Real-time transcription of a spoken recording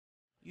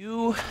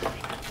You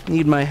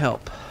need my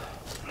help.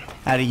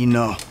 How do you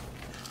know?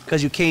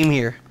 Because you came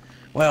here.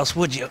 Why else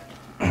would you?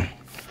 I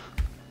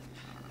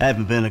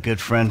haven't been a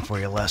good friend for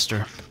you,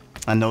 Lester.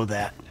 I know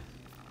that.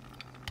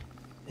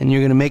 And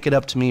you're gonna make it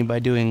up to me by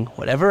doing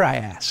whatever I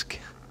ask.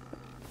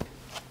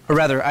 Or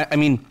rather, I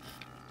mean,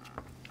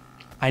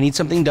 I need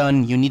something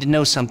done, you need to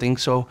know something,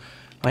 so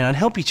why not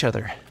help each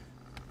other?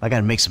 I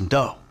gotta make some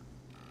dough.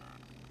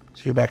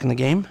 So you're back in the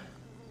game?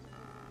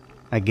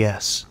 I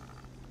guess.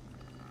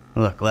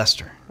 Look,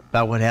 Lester,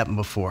 about what happened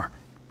before.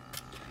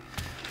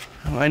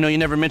 Oh, I know you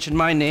never mentioned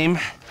my name.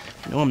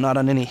 I know I'm not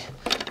on any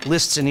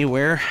lists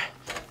anywhere.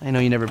 I know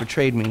you never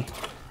betrayed me.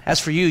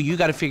 As for you, you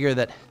gotta figure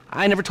that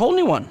I never told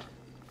anyone.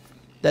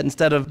 That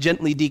instead of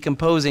gently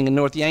decomposing in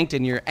North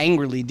Yankton, you're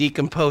angrily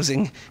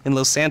decomposing in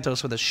Los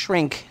Santos with a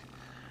shrink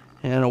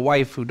and a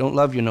wife who don't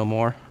love you no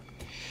more.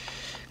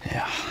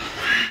 Yeah,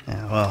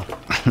 well,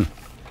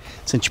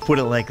 since you put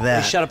it like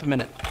that... Hey, shut up a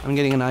minute. I'm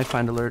getting an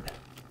iFind alert.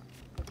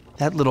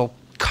 That little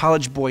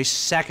college boy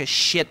sack of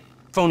shit,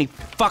 phony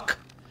fuck.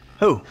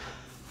 Who?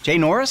 Jay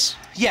Norris?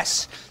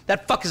 Yes,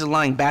 that fuck is a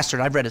lying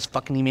bastard. I've read his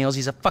fucking emails.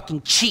 He's a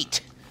fucking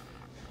cheat.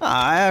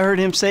 I heard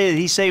him say that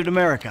he saved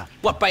America.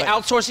 What, by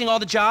outsourcing all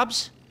the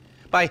jobs?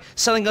 By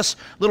selling us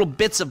little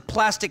bits of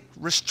plastic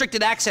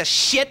restricted access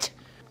shit?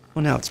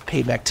 Well, now it's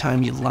payback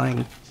time, you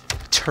lying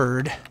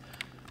turd.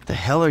 What the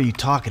hell are you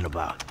talking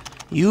about?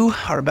 You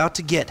are about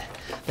to get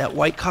that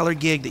white-collar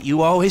gig that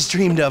you always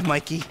dreamed of,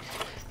 Mikey.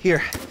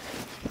 Here,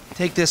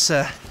 take this,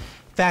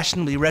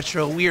 fashionably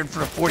retro weird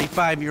for a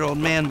 45-year-old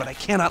man, but I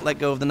cannot let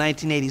go of the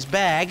 1980s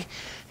bag,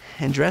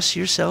 and dress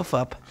yourself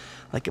up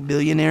like a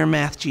billionaire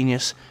math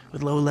genius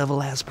with low-level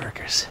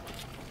Asperger's.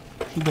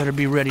 You better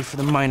be ready for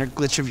the minor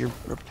glitch of your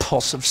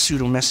repulsive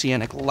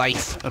pseudo-messianic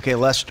life. Okay,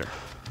 Lester.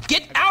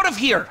 Get out of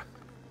here!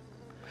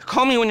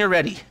 Call me when you're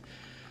ready.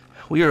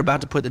 We are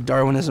about to put the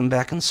Darwinism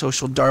back in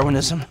social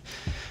Darwinism,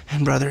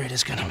 and brother, it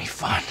is gonna be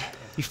fun.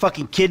 You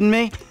fucking kidding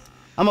me?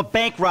 I'm a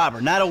bank robber,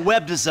 not a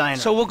web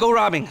designer. So we'll go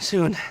robbing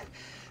soon.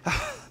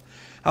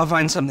 I'll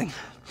find something.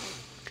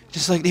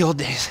 Just like the old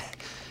days.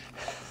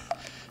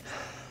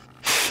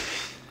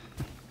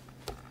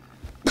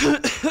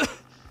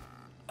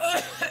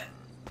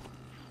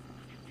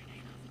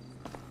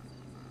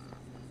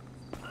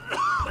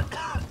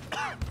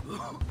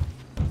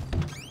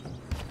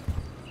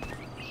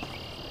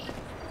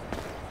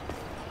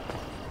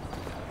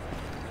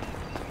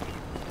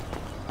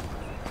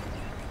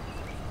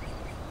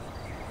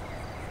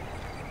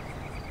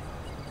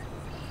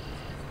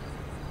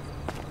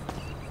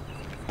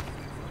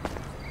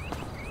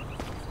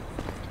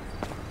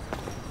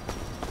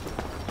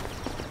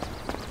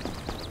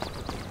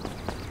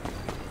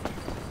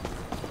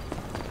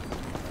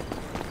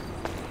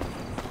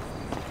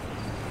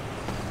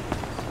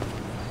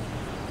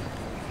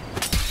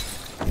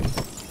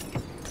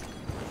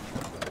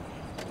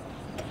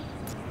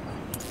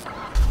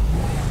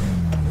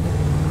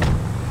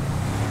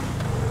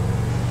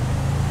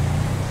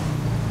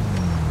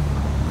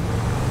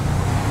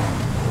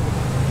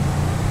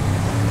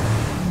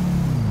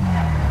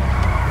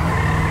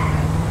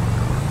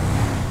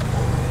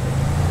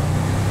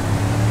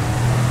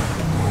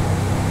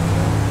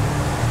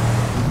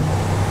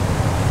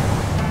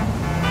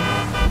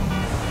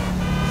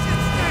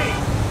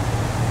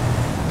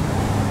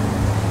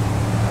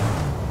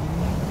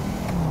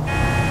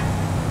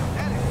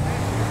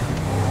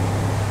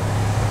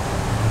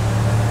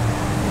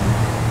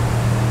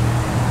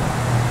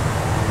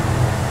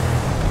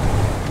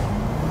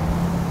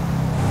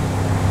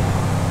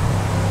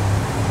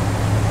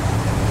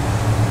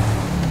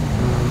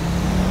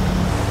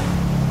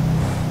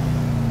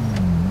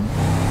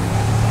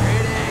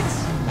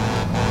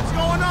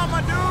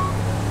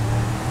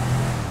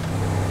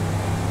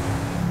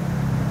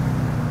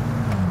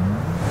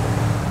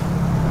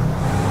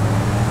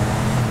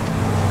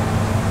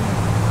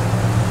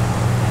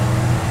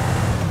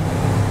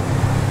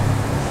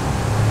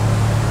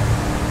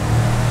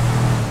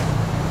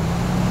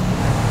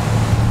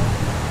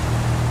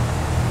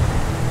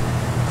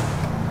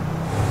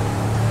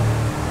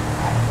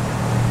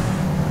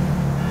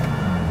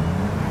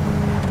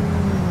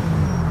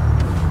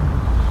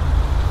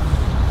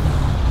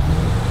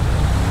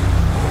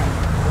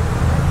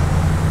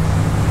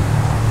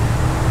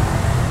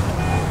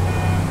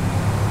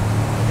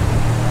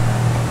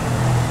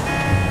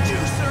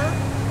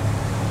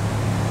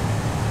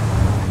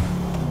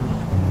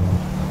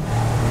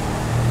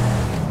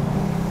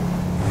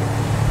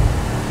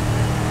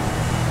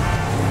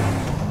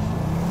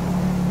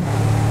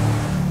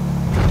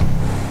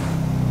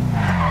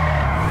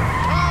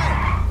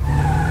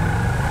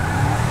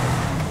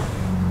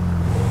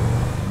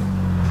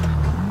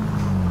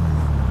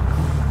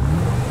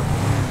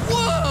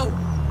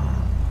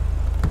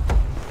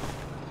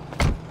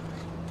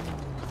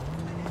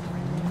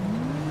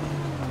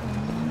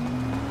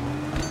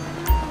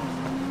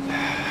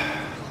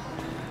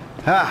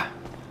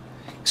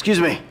 Excuse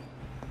me.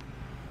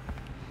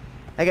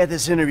 I got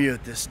this interview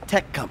at this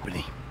tech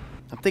company.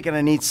 I'm thinking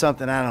I need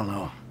something, I don't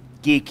know,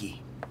 geeky,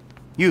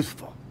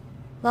 youthful.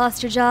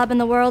 Lost your job and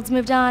the world's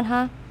moved on,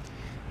 huh?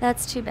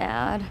 That's too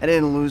bad. I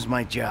didn't lose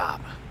my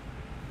job.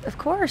 Of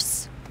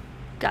course.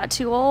 Got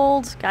too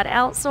old, got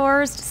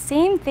outsourced.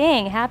 Same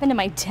thing happened to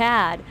my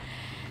dad.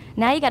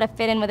 Now you gotta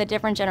fit in with a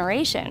different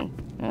generation.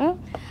 Huh?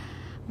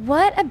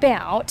 What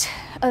about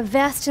a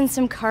vest and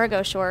some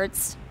cargo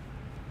shorts?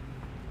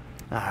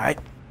 All right.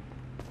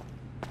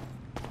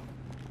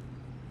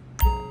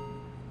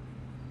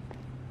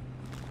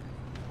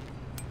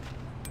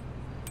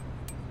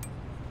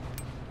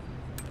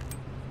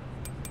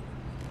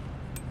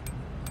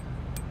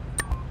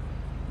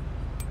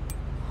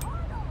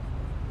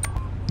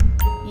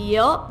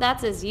 Yup,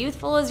 that's as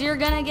youthful as you're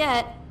gonna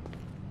get.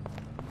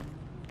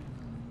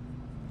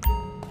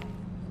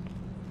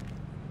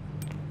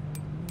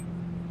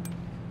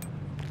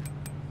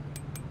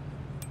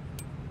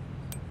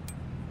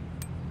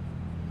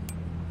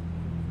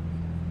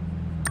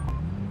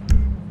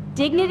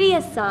 Dignity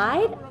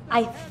aside,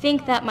 I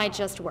think that might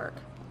just work.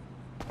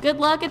 Good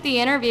luck at the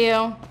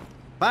interview.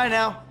 Bye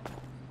now.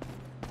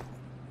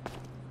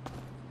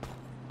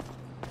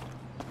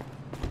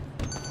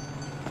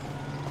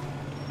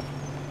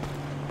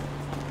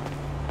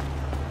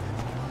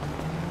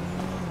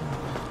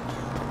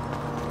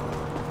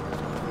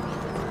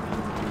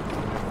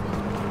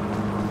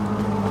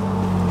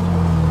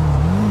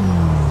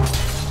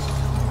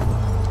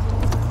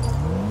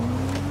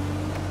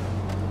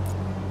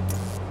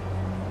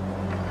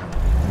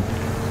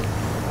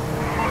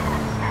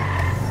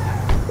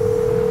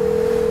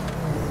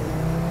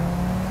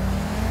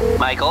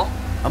 Michael?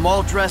 I'm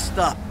all dressed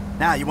up.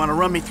 Now, you want to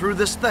run me through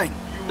this thing?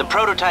 The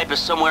prototype is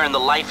somewhere in the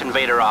Life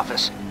Invader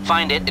office.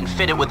 Find it and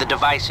fit it with the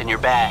device in your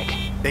bag.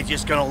 They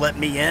just gonna let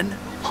me in?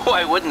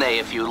 Why wouldn't they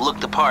if you look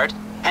the part?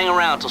 Hang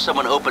around till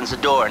someone opens the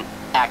door and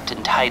act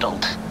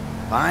entitled.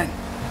 Fine.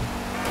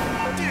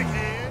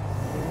 Dickhead!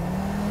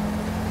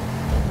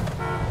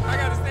 I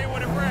gotta stay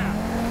with it round.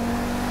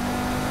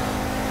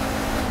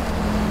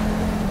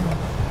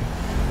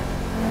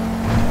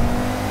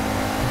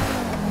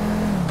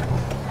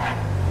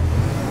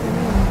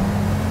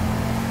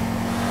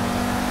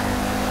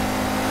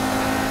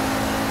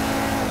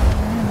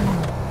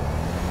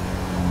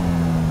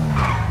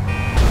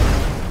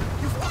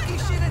 You fucking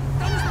shit!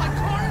 That was my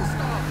car and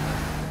stuff!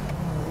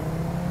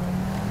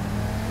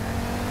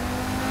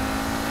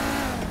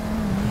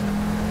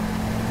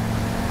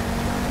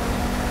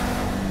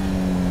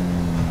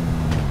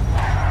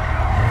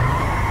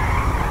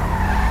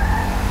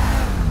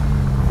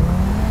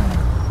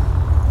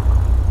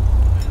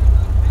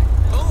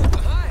 Oh,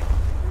 hi.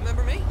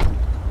 Remember me?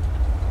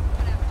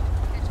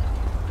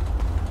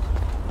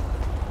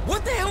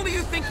 What the hell do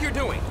you think you're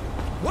doing?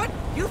 What?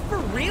 You for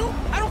real?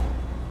 I don't...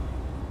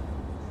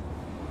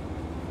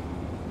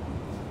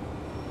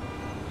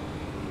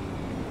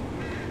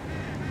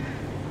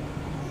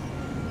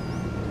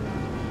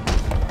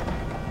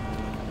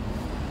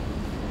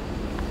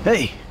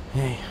 Hey.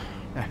 Hey.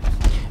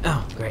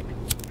 Oh, great.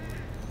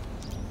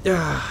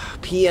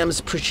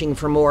 PM's pushing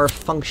for more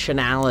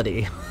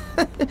functionality.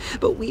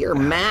 But we are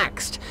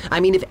maxed. I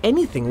mean, if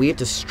anything, we have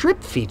to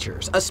strip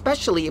features,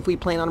 especially if we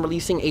plan on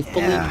releasing a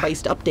fully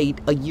priced update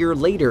a year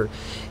later.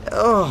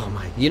 Oh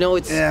my,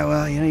 it's... Yeah,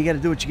 well, you gotta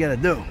do what you gotta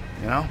do,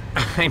 you know?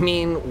 I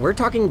mean, we're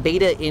talking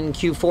beta in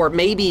Q4,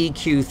 maybe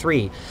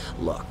Q3.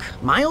 Look,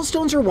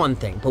 milestones are one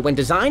thing, but when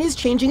design is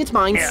changing its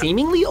mind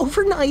seemingly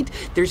overnight,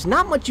 there's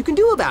not much you can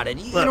do about it.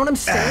 You know what I'm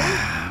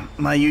saying?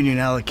 My union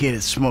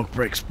allocated smoke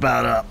breaks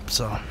about up,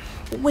 so...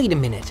 Wait a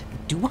minute.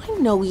 Do I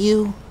know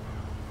you?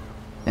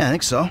 Yeah, I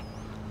think so.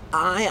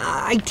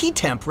 IT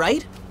temp,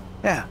 right?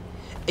 Yeah.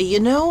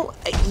 You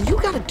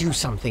gotta do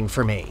something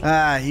for me.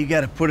 You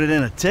gotta put it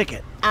in a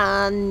ticket.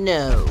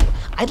 No.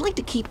 I'd like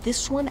to keep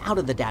this one out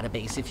of the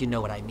database, if you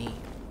know what I mean.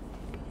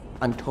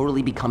 I'm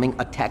totally becoming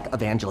a tech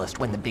evangelist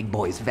when the big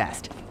boys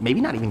vest. Maybe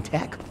not even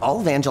tech.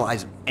 I'll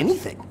evangelize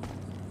anything.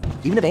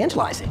 Even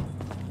evangelizing.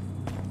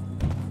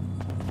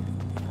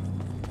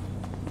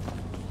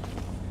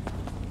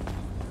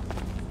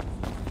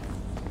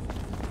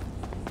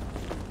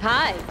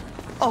 Hi.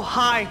 Oh,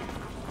 hi.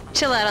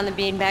 Chill out on the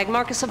beanbag.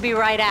 Marcus will be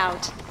right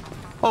out.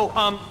 Oh,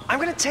 I'm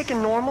gonna take a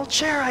normal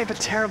chair. I have a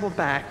terrible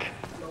back.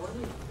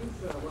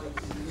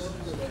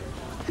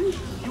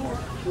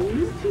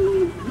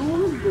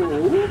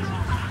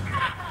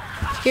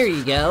 Here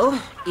you go.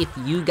 If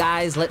you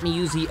guys let me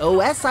use the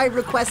OS I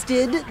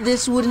requested,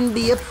 this wouldn't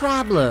be a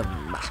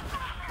problem.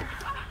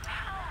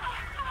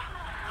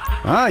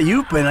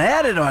 You've been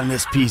at it on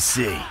this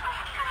PC.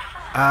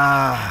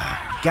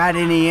 Got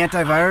any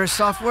antivirus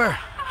software?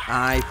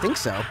 I think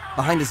so.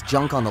 Behind this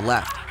junk on the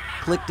left.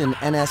 Clicked an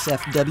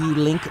NSFW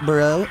link,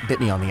 bro. Bit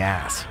me on the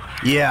ass.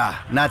 Yeah,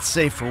 not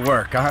safe for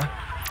work, huh?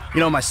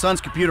 My son's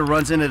computer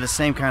runs into the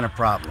same kind of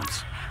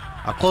problems.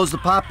 I'll close the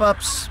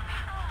pop-ups,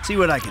 see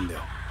what I can do.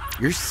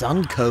 Your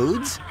son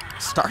codes?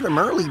 Start him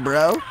early,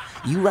 bro.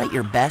 You write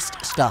your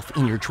best stuff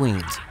in your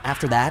tweens.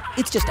 After that,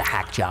 it's just a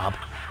hack job.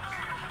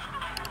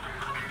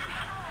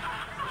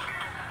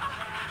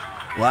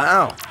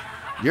 Wow.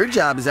 Your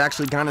job is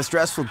actually kind of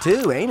stressful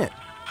too, ain't it?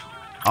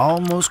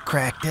 Almost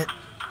cracked it.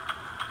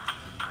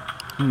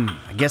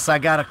 I guess I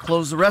gotta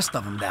close the rest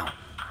of them down.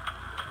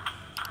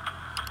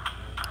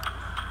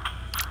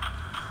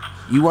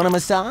 You want a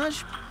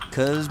massage?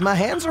 'Cause my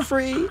hands are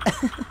free.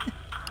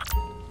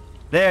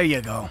 There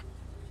you go.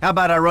 How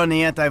about I run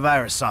the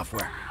antivirus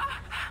software?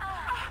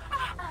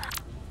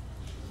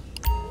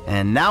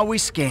 And now we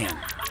scan.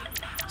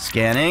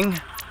 Scanning.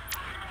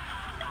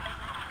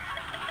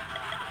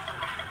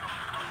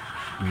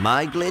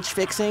 My glitch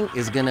fixing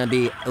is gonna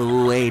be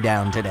way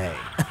down today.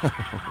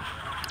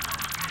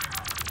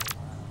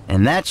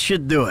 And that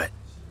should do it.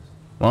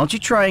 Why don't you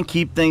try and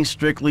keep things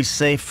strictly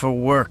safe for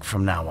work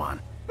from now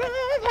on?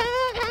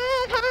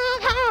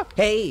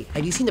 Hey,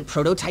 have you seen the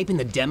prototype in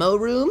the demo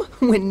room?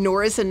 When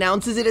Norris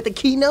announces it at the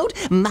keynote,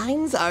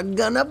 minds are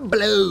gonna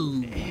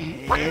blow.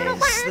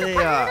 Yes, they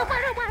are.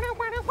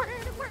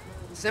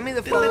 Send me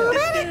the photo.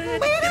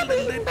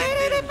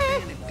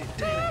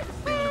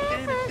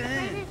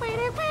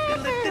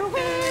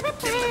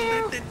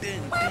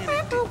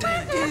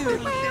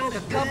 Dude,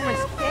 the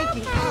government's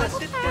thanking us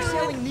for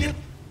selling new...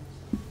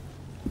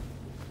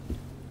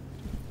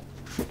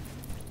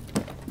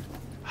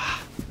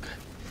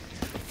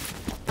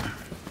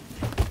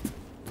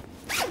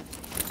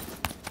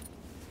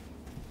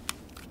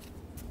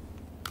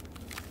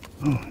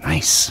 Oh,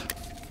 nice.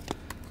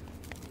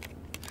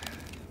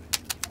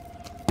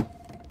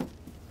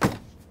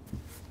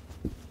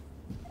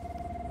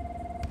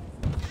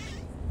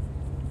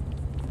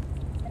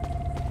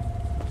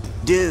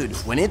 Dude,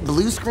 when it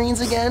blue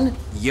screens again,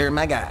 you're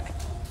my guy.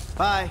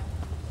 Bye.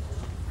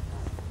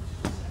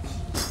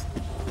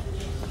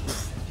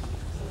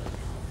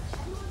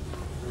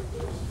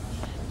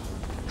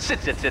 Sit.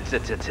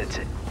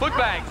 Foot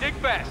bag, dig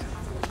fast.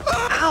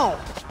 Ow!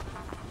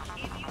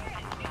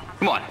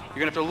 Come on, you're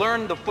gonna have to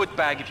learn the foot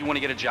bag if you want to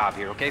get a job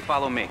here, okay?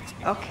 Follow me.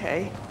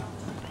 Okay.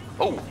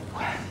 Oh.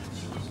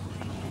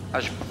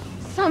 How's your...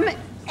 Some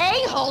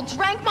a-hole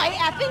drank my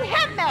effing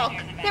hemp milk!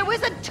 There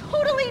was a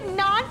totally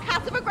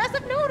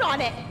non-passive-aggressive note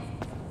on it!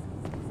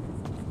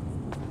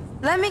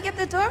 Let me get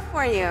the door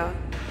for you.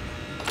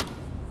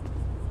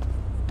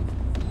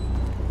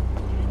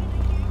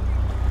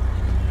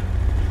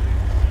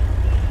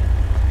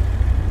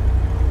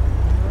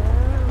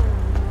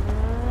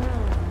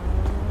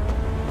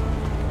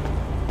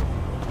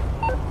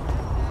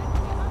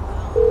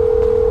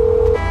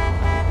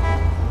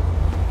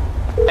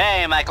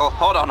 Hey, Michael,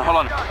 hold on.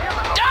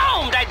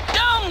 Domed! I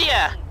domed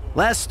ya!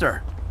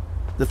 Lester,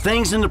 the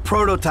thing's in the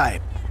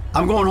prototype.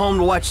 I'm going home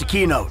to watch the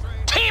keynote.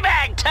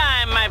 Teabag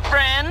time, my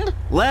friend!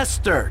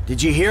 Lester,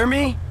 did you hear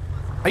me?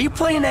 Are you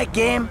playing that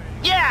game?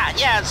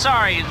 Yeah,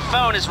 sorry, the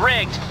phone is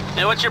rigged.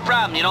 Hey, what's your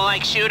problem? You don't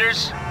like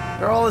shooters?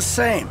 They're all the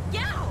same.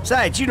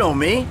 Besides, you know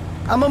me.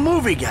 I'm a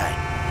movie guy.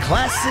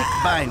 Classic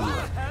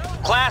Vinewood.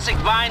 Classic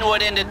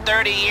Vinewood ended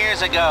 30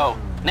 years ago.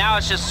 Now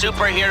it's just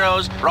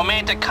superheroes,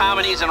 romantic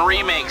comedies, and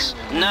remakes,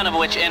 none of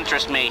which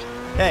interest me.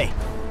 Hey,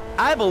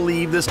 I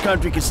believe this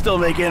country can still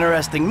make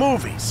interesting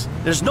movies.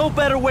 There's no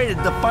better way to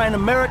define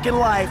American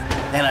life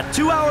than a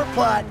 2-hour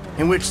plot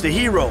in which the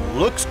hero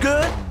looks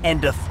good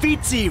and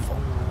defeats evil.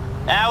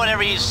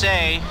 Whatever you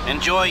say.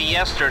 Enjoy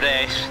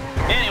yesterday.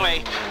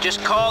 Anyway,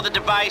 just call the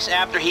device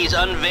after he's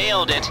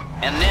unveiled it,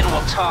 and then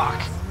we'll talk.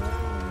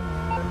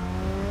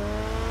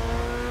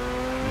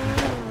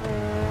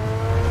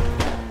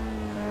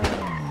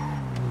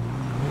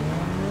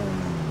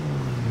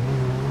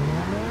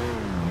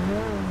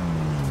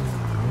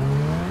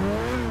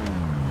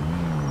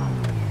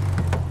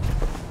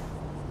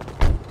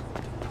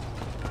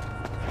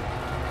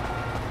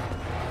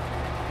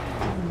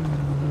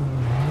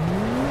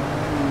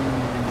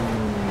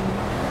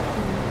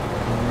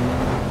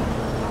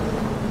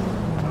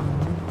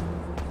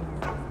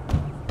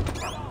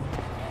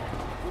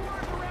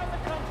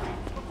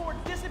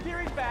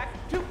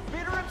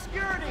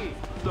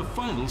 The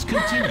finals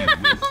continue.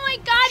 Oh my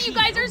god, you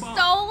guys are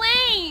so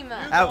lame!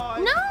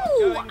 Out.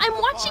 No! I'm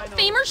watching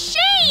Fame or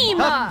Shame!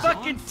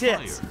 Fucking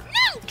tits!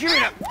 No! Give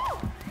it up!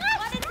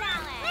 What a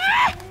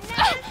talent!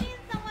 Never seen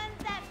someone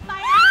set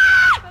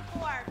fire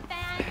before.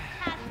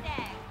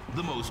 Fantastic!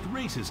 The most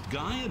racist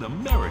guy in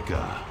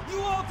America.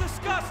 You all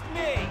disgust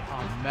me!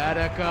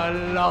 America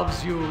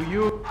loves you.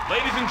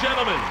 Ladies and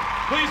gentlemen,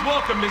 please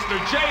welcome Mr.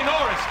 Jay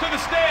Norris to the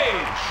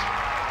stage.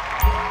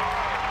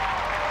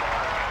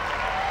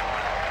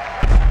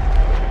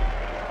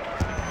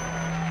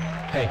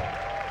 Hey,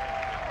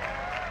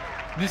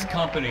 this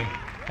company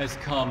has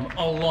come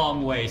a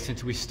long way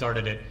since we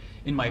started it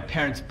in my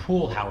parents'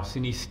 pool house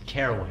in East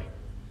Caraway.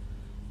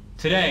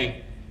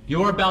 Today,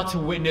 you're about to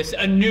witness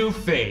a new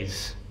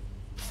phase.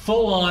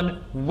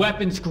 Full-on,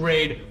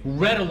 weapons-grade,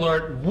 red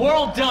alert,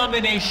 world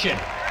domination!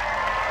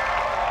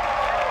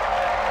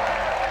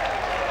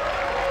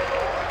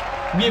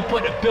 We have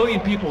put 1 billion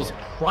people's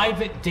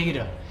private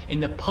data in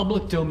the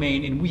public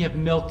domain, and we have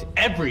milked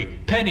every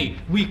penny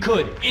we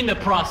could in the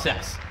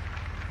process.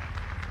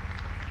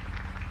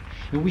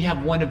 And we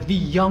have one of the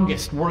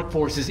youngest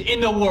workforces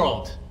in the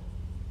world.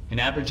 An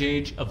average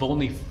age of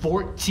only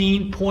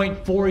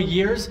 14.4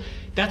 years.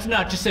 That's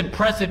not just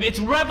impressive, it's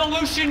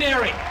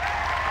revolutionary!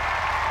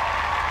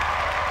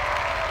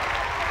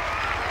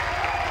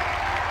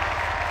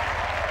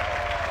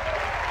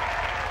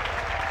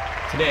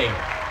 today,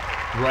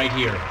 right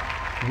here,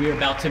 we're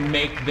about to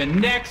make the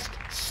next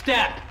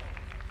step.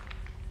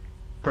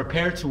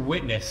 Prepare to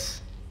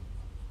witness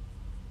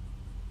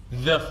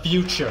the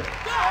future.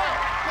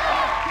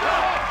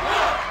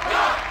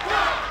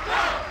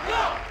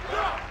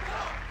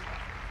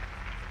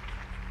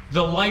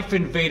 The Life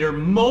Invader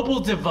mobile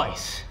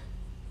device.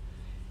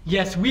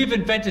 Yes, we've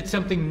invented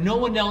something no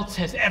one else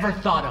has ever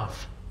thought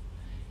of.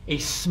 A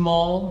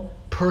small,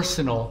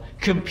 personal,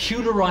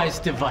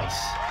 computerized device.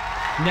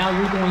 Now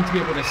you're going to be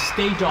able to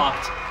stay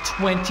docked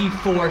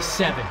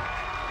 24/7.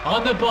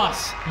 On the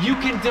bus, you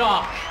can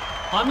dock.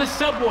 On the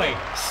subway,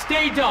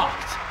 stay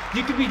docked.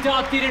 You can be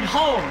docked in at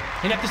home,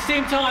 and at the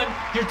same time,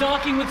 you're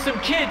docking with some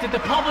kids at the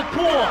public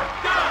pool.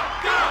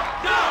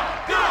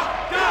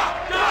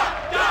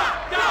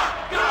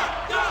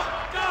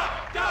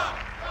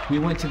 We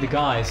went to the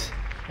guys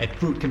at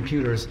Fruit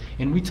Computers,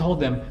 and we told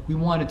them we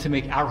wanted to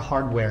make our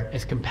hardware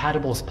as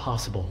compatible as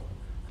possible.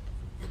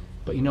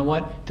 But you know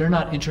what? They're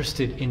not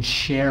interested in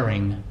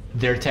sharing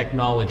their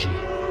technology.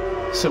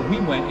 So we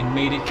went and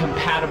made it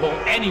compatible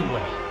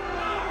anyway.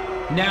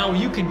 Now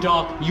you can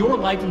dock your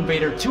Life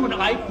Invader to an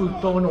iFruit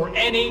phone or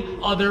any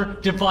other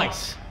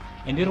device.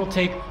 And it'll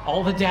take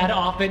all the data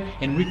off it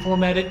and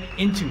reformat it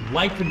into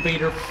Life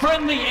Invader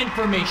friendly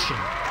information.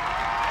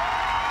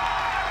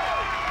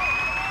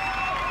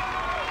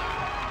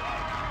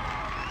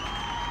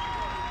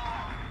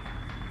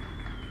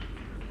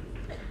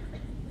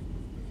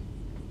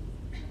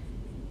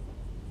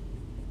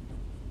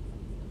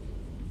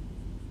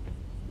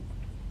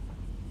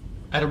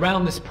 At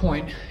around this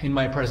point in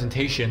my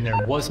presentation, there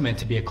was meant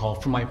to be a call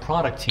from my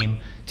product team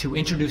to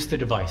introduce the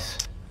device.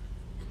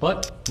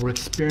 But we're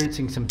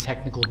experiencing some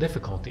technical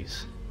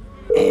difficulties.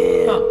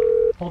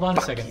 Hold on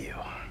a second. You.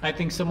 I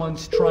think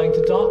someone's trying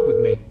to dock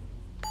with me.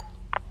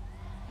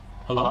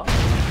 Hello?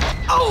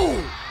 Oh!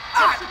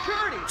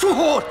 Security!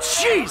 Oh,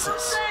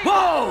 Jesus!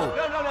 Whoa!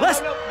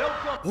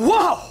 No.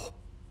 Whoa!